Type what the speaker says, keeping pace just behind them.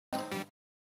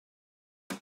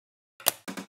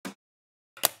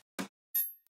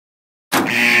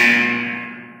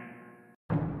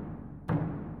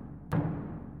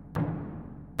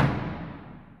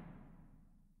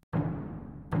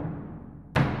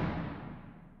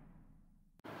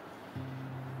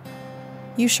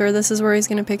You sure this is where he's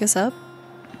gonna pick us up?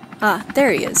 Ah,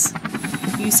 there he is.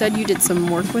 You said you did some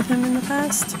work with him in the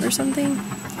past, or something?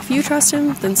 If you trust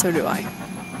him, then so do I.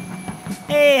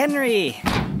 Hey, Henry!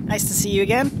 Nice to see you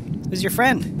again. Who's your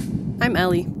friend? I'm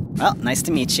Ellie. Well, nice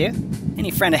to meet you.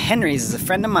 Any friend of Henry's is a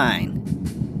friend of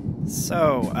mine.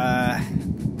 So, I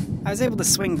was able to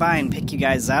swing by and pick you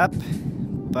guys up,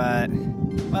 but,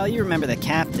 well, you remember the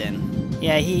captain.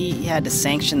 Yeah, he had to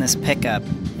sanction this pickup.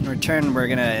 In return, we're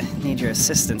gonna need your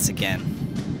assistance again.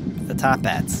 The top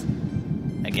hats.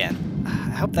 Again.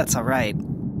 I hope that's alright.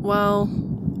 Well,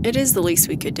 it is the least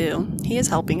we could do. He is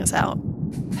helping us out.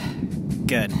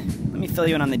 Good. Let me fill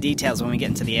you in on the details when we get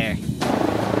into the air.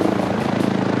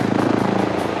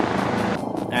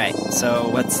 Alright, so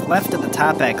what's left of the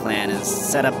Top Hat clan is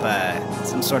set up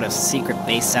some sort of secret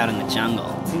base out in the jungle.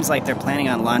 Seems like they're planning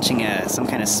on launching some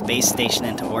kind of space station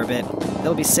into orbit.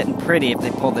 They'll be sitting pretty if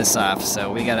they pull this off,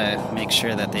 so we gotta make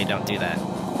sure that they don't do that.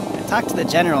 I talked to the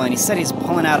general and he said he's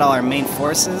pulling out all our main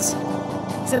forces.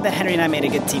 He said that Henry and I made a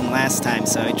good team last time,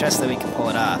 so he trusts that we can pull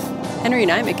it off. Henry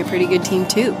and I make a pretty good team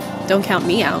too. Don't count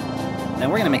me out.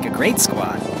 Then we're gonna make a great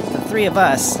squad. The three of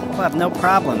us will have no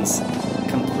problems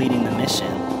completing the mission.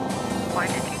 Why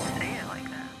did you say it like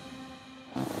that?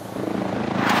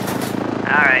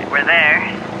 Alright, we're there.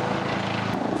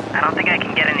 I don't think I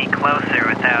can get any closer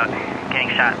without getting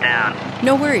shot down.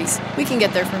 No worries. We can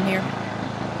get there from here.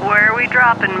 Where are we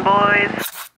dropping, boys?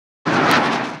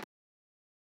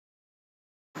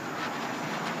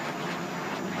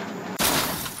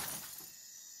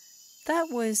 That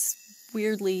was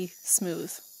weirdly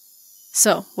smooth.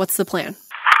 So, what's the plan?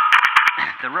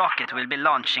 The rocket will be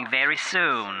launching very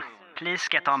soon. Please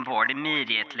get on board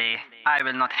immediately. I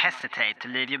will not hesitate to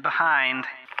leave you behind.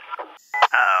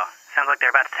 Uh-oh. Sounds like they're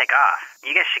about to take off.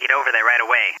 You guys should get over there right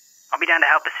away. I'll be down to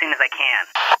help as soon as I can.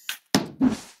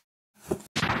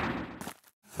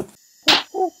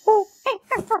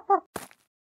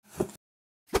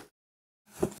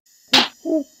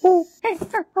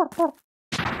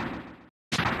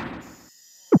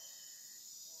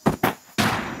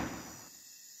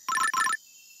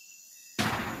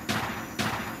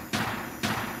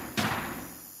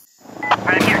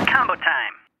 Right here, combo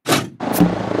time.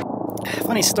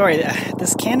 Funny story,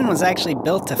 this cannon was actually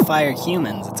built to fire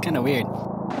humans. It's kind of weird.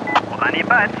 Hold on to your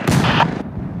butts.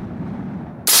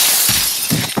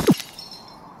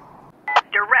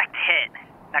 Direct hit.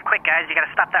 Now quick guys, you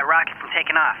gotta stop that rocket from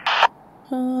taking off.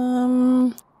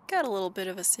 Got a little bit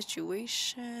of a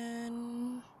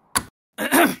situation.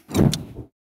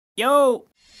 Yo!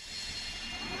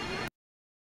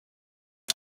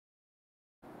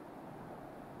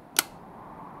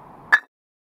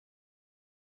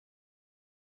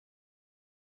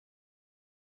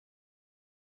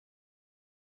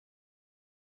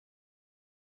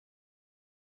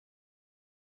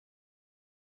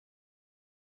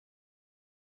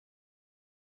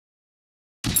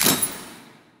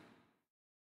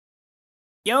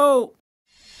 Yo!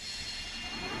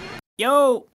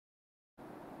 Yo!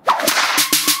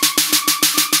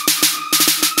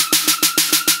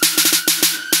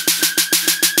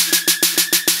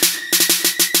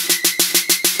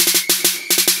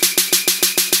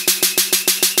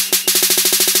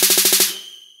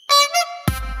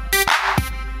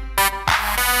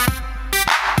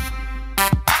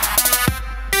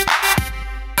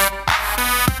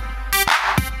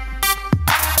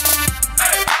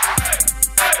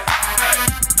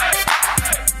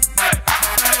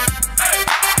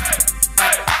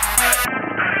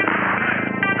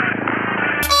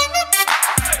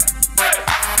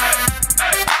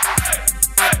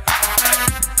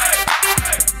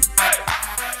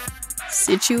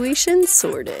 Situation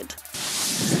sorted.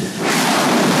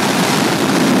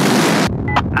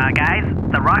 Guys,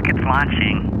 the rocket's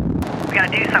launching. We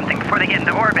gotta do something before they get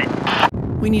into orbit.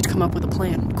 We need to come up with a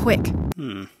plan. Quick.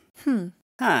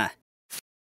 Huh.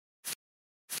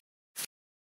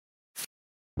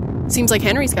 Seems like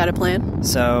Henry's got a plan.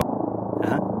 So,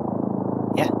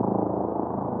 yeah.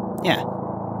 Yeah.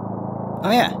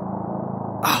 Oh, yeah.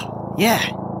 Oh,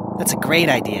 yeah. That's a great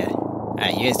idea.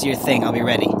 Alright, you guys do your thing. I'll be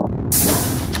ready.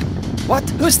 What?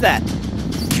 Who's that?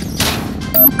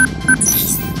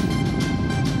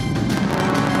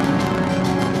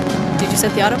 Did you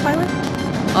set the autopilot?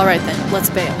 Alright then, let's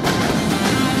bail.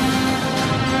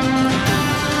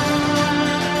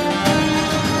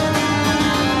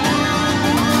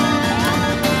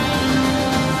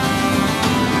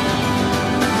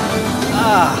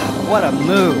 Ah, what a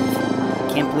move.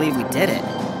 Can't believe we did it.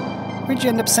 Where'd you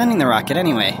end up sending the rocket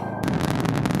anyway?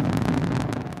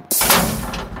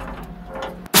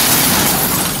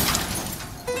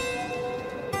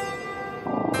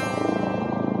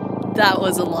 That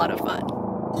was a lot of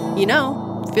fun. You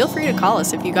know, feel free to call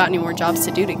us if you got any more jobs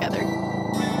to do together.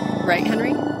 Right,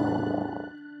 Henry?